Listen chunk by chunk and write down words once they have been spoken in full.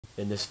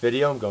In this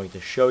video I'm going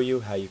to show you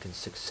how you can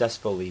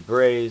successfully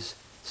braze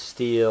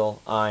steel,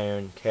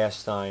 iron,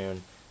 cast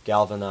iron,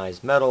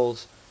 galvanized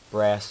metals,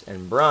 brass,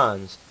 and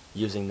bronze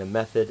using the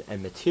method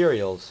and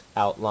materials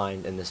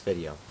outlined in this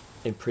video.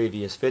 In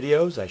previous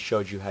videos I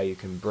showed you how you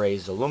can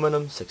braze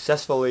aluminum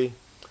successfully,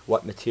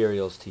 what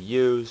materials to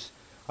use.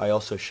 I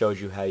also showed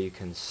you how you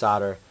can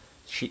solder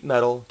sheet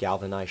metal,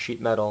 galvanized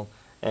sheet metal,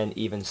 and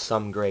even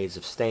some grades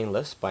of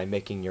stainless by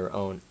making your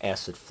own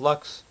acid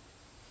flux.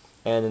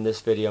 And in this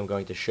video I'm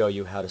going to show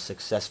you how to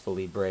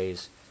successfully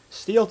braze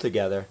steel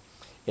together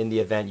in the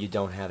event you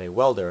don't have a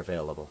welder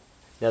available.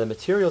 Now the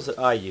materials that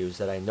I use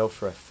that I know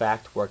for a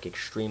fact work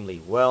extremely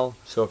well,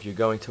 so if you're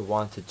going to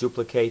want to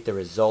duplicate the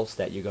results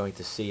that you're going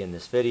to see in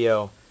this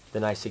video,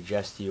 then I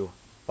suggest you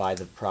buy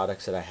the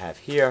products that I have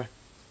here.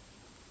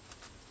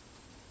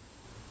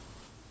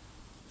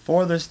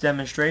 For this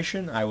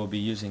demonstration I will be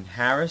using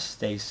Harris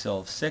Stay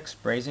Silv 6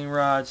 brazing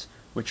rods,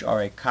 which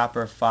are a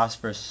copper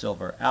phosphorus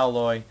silver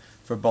alloy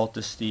for both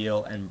the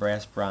steel and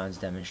brass bronze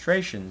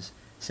demonstrations,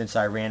 since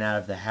I ran out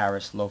of the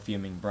Harris low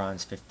fuming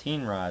bronze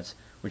 15 rods,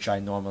 which I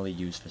normally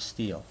use for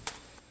steel.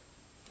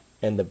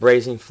 And the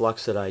brazing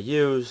flux that I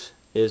use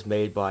is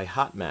made by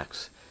Hot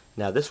Max.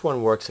 Now this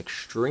one works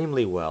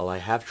extremely well. I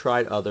have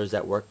tried others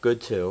that work good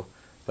too,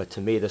 but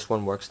to me this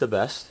one works the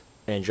best.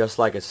 And just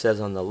like it says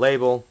on the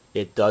label,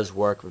 it does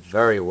work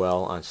very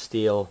well on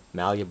steel,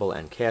 malleable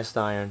and cast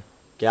iron,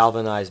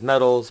 galvanized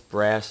metals,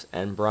 brass,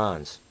 and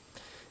bronze.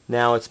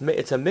 Now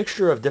it's a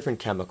mixture of different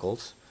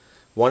chemicals.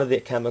 One of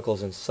the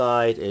chemicals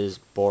inside is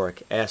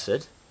boric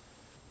acid,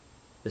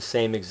 the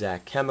same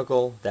exact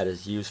chemical that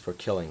is used for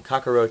killing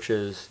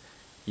cockroaches,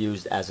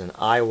 used as an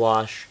eye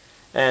wash,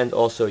 and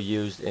also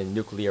used in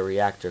nuclear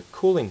reactor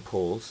cooling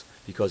pools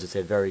because it's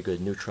a very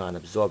good neutron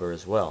absorber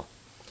as well.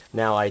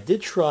 Now I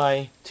did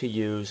try to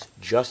use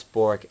just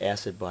boric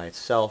acid by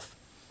itself,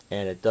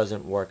 and it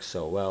doesn't work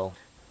so well.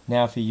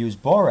 Now if you use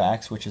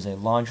borax, which is a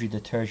laundry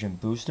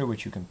detergent booster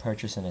which you can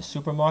purchase in a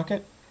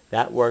supermarket,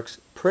 that works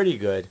pretty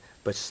good,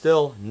 but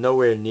still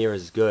nowhere near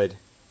as good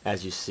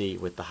as you see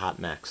with the Hot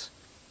Max.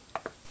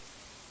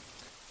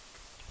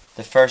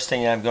 The first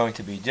thing that I'm going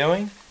to be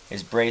doing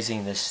is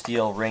brazing the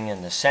steel ring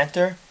in the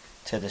center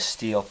to the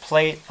steel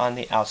plate on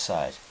the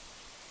outside.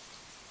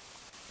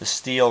 The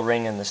steel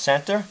ring in the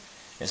center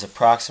is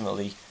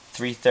approximately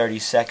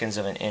 3/32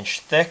 of an inch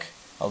thick,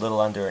 a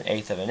little under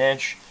 1/8 of an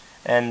inch,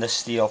 and the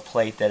steel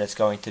plate that it's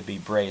going to be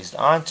brazed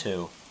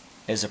onto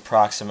is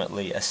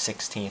approximately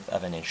 1/16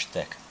 of an inch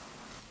thick.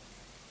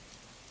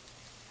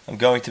 I'm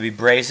going to be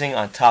brazing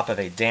on top of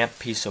a damp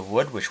piece of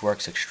wood, which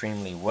works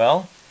extremely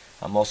well.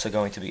 I'm also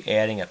going to be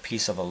adding a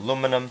piece of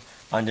aluminum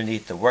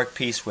underneath the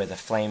workpiece where the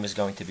flame is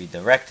going to be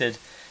directed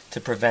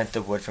to prevent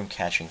the wood from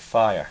catching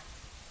fire.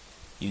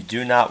 You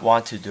do not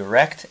want to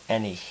direct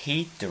any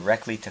heat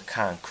directly to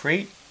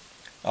concrete,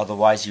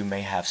 otherwise you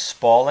may have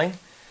spalling.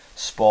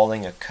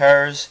 Spalling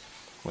occurs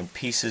when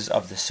pieces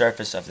of the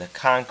surface of the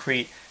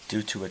concrete,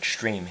 due to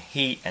extreme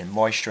heat and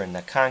moisture in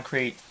the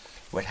concrete,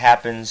 what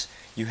happens,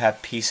 you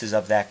have pieces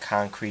of that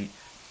concrete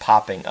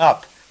popping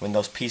up. When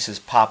those pieces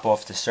pop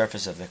off the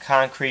surface of the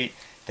concrete,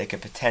 they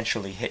could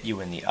potentially hit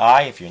you in the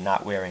eye if you're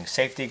not wearing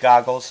safety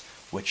goggles,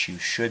 which you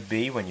should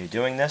be when you're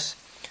doing this.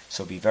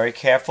 So be very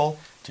careful.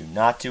 Do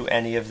not do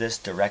any of this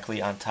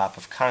directly on top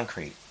of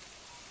concrete.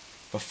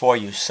 Before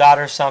you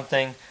solder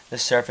something, the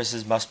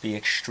surfaces must be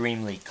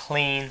extremely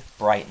clean,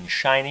 bright and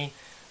shiny.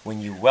 When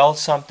you weld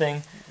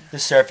something, the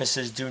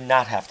surfaces do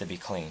not have to be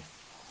clean.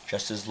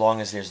 Just as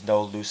long as there's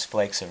no loose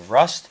flakes of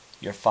rust,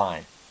 you're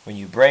fine. When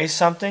you braze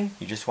something,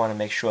 you just want to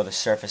make sure the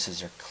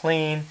surfaces are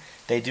clean.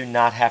 They do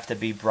not have to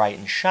be bright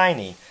and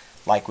shiny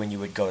like when you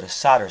would go to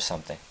solder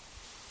something.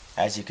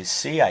 As you can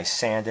see, I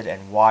sanded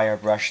and wire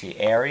brushed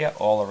the area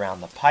all around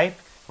the pipe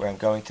where I'm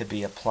going to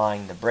be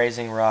applying the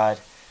brazing rod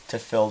to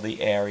fill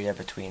the area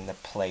between the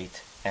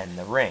plate and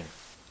the ring.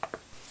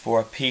 For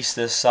a piece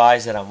this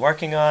size that I'm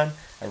working on,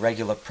 a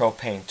regular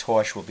propane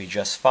torch will be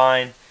just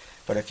fine,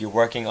 but if you're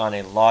working on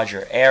a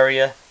larger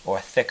area or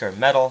thicker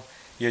metal,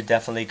 you're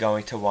definitely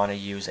going to want to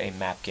use a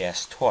MAP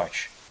gas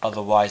torch.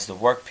 Otherwise the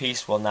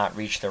workpiece will not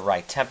reach the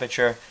right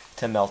temperature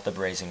to melt the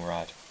brazing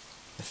rod.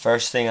 The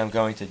first thing I'm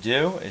going to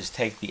do is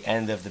take the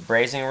end of the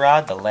brazing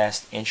rod, the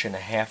last 1.5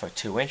 inches or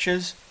 2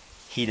 inches,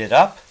 heat it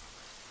up,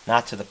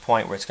 not to the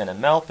point where it's going to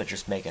melt, but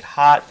just make it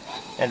hot,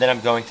 and then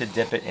I'm going to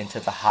dip it into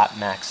the Hot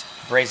Max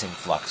brazing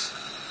flux.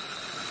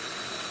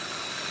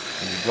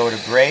 When you go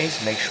to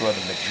braze, make sure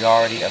the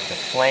majority of the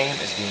flame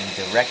is being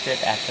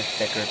directed at the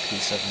thicker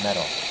piece of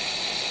metal.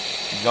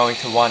 You're going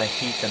to want to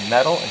heat the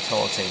metal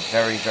until it's a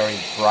very, very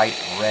bright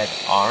red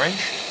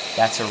orange.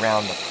 That's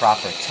around the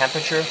proper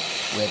temperature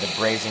where the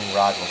brazing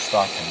rod will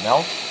start to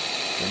melt.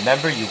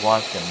 Remember, you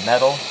want the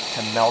metal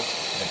to melt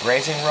the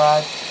brazing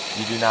rod.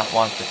 You do not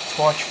want the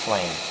torch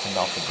flame to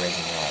melt the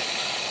brazing rod.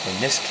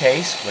 In this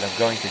case, what I'm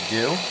going to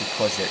do,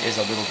 because there is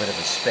a little bit of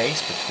a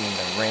space between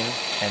the ring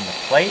and the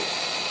plate,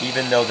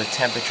 even though the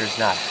temperature is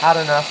not hot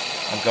enough,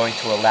 I'm going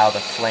to allow the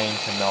flame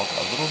to melt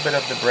a little bit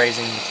of the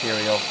brazing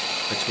material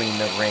between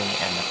the ring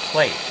and the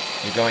plate.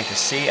 You're going to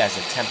see as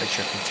the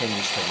temperature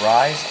continues to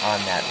rise on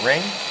that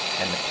ring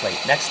and the plate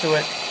next to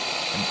it,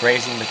 the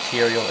brazing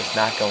material is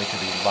not going to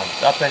be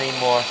lumped up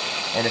anymore,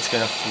 and it's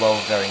going to flow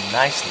very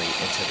nicely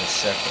into the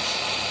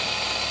surface.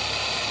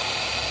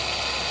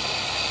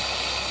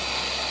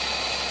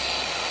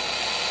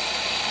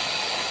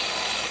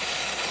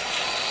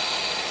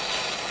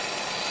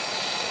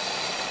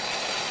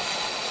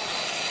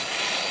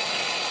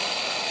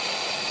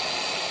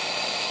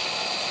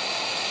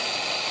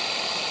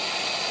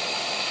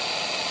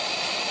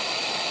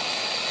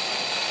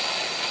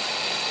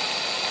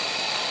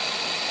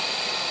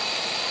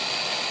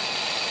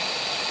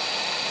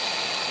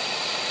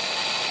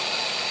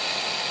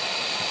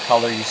 The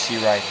color you see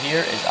right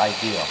here is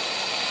ideal.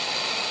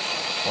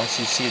 Once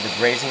you see the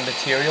brazing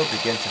material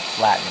begin to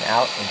flatten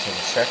out into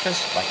the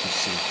surface, like you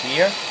see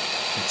here,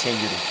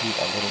 continue to heat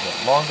a little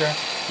bit longer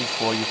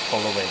before you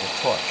pull away the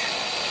torch.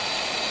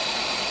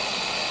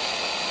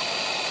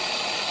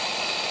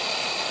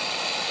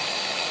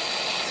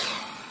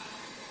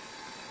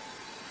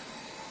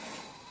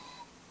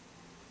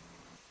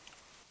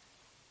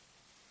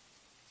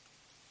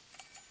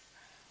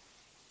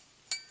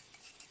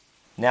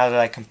 Now that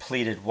I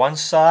completed one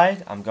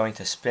side, I'm going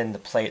to spin the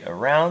plate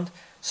around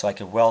so I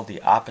can weld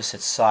the opposite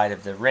side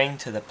of the ring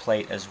to the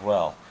plate as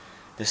well.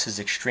 This is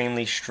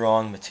extremely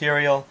strong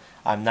material.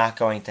 I'm not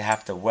going to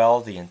have to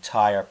weld the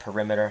entire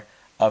perimeter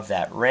of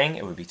that ring.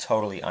 It would be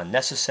totally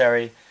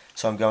unnecessary,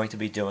 so I'm going to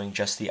be doing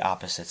just the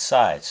opposite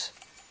sides.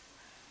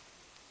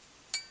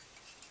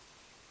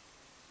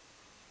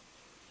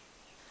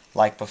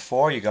 Like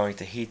before, you're going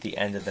to heat the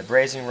end of the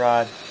brazing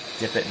rod,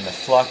 dip it in the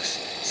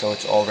flux, so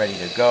it's all ready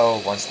to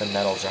go once the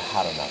metals are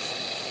hot enough.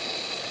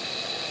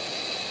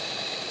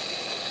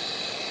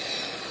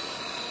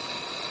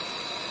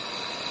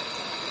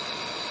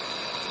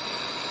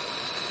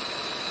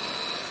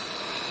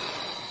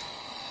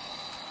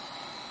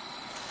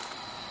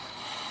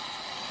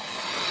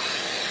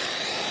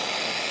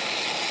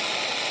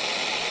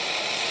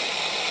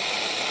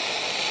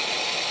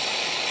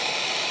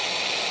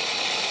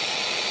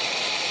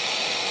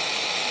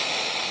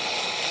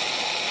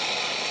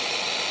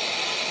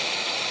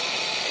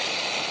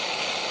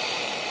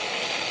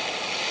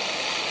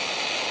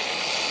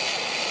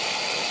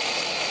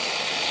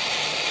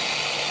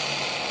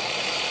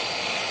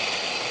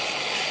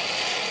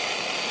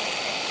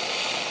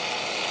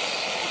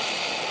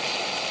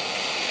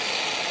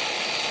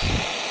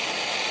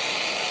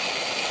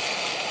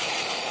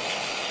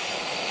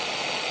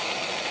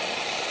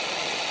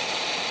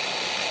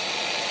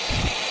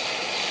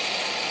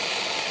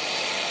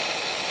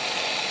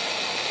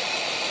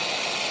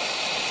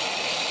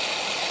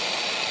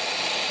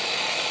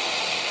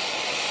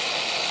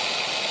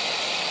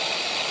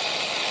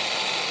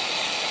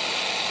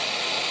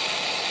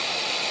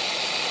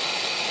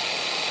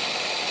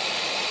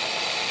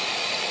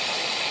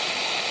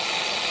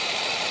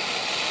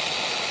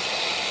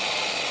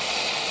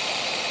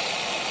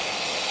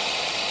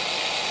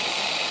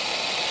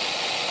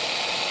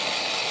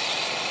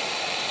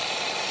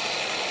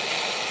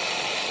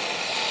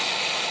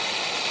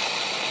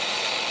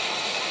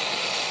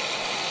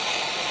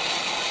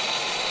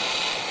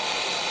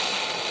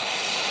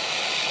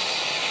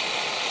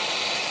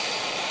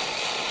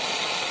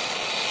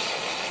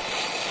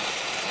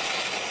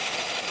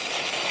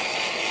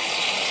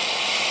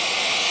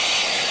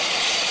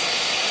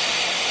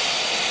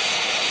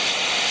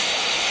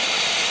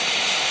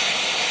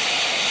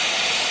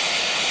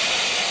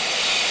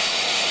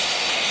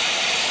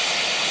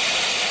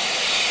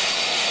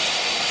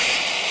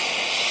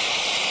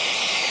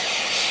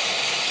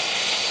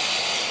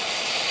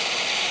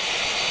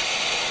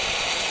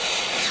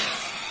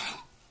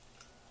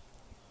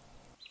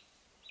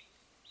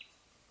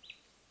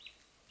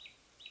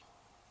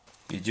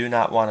 You do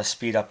not want to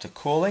speed up the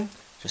cooling,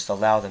 just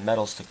allow the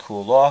metals to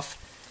cool off.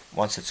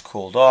 Once it's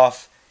cooled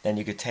off, then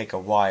you could take a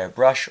wire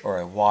brush or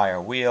a wire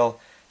wheel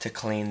to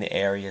clean the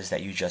areas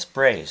that you just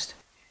brazed.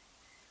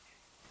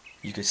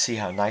 You could see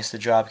how nice the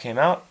job came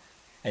out,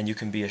 and you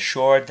can be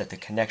assured that the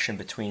connection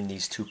between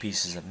these two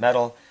pieces of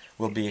metal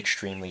will be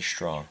extremely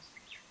strong.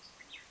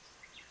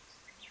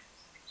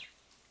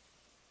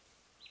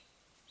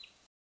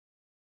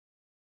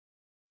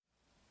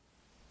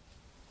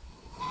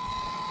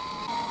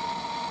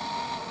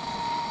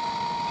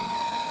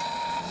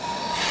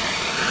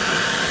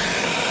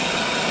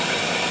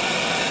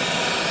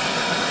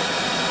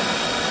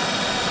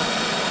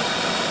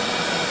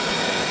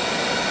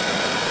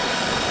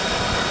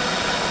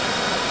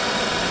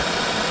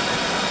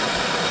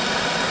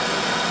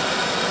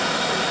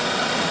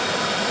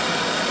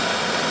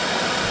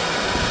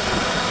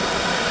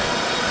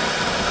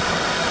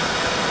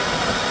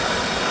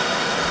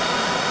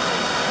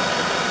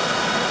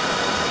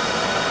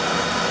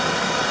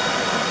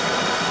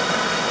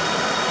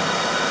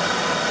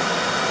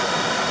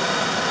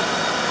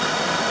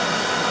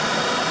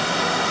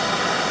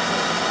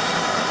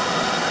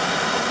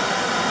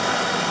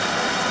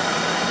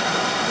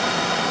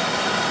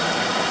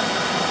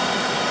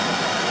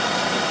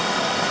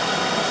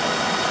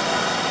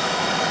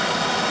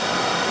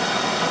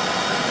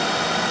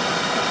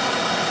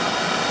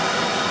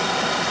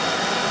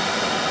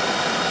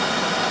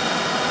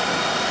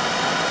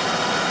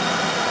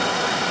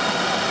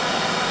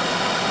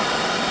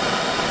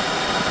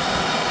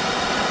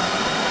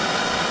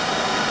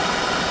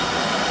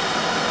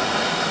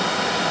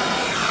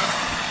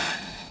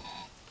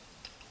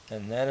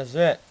 And that is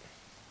it.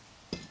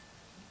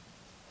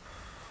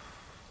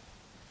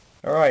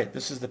 Alright,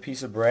 this is the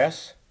piece of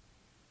brass.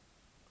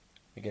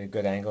 You get a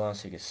good angle on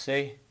so you can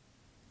see.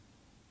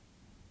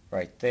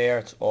 Right there,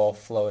 it's all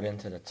flowed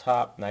into the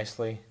top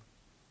nicely.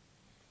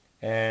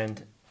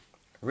 And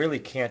really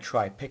can't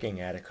try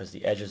picking at it because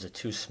the edges are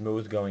too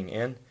smooth going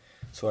in.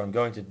 So what I'm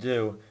going to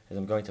do is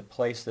I'm going to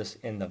place this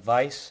in the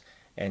vise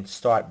and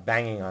start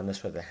banging on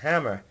this with a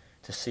hammer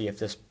to see if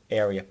this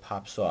area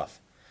pops off.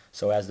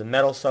 So as the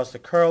metal starts to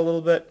curl a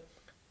little bit,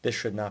 this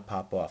should not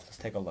pop off. Let's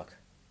take a look.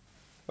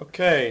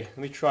 Okay, let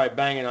me try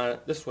banging on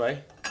it this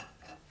way.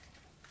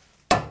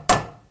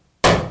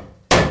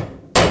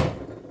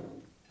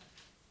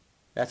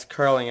 That's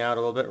curling out a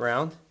little bit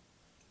round.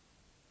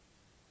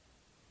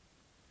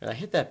 And I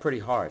hit that pretty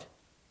hard.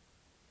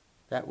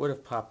 That would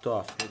have popped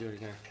off. Let me do it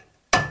again.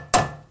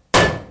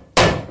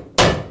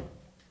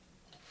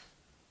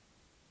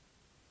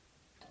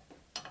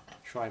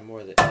 Try more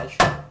of the edge.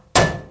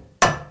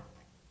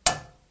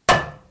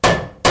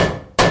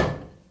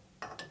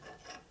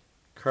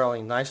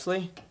 Curling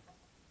nicely.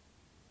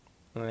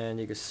 And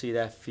you can see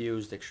that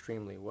fused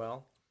extremely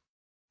well.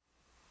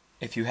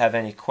 If you have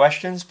any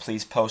questions,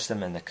 please post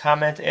them in the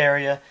comment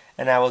area,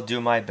 and I will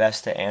do my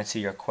best to answer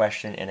your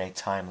question in a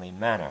timely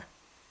manner.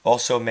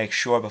 Also, make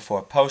sure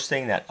before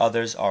posting that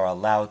others are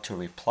allowed to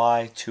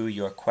reply to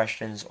your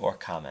questions or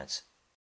comments.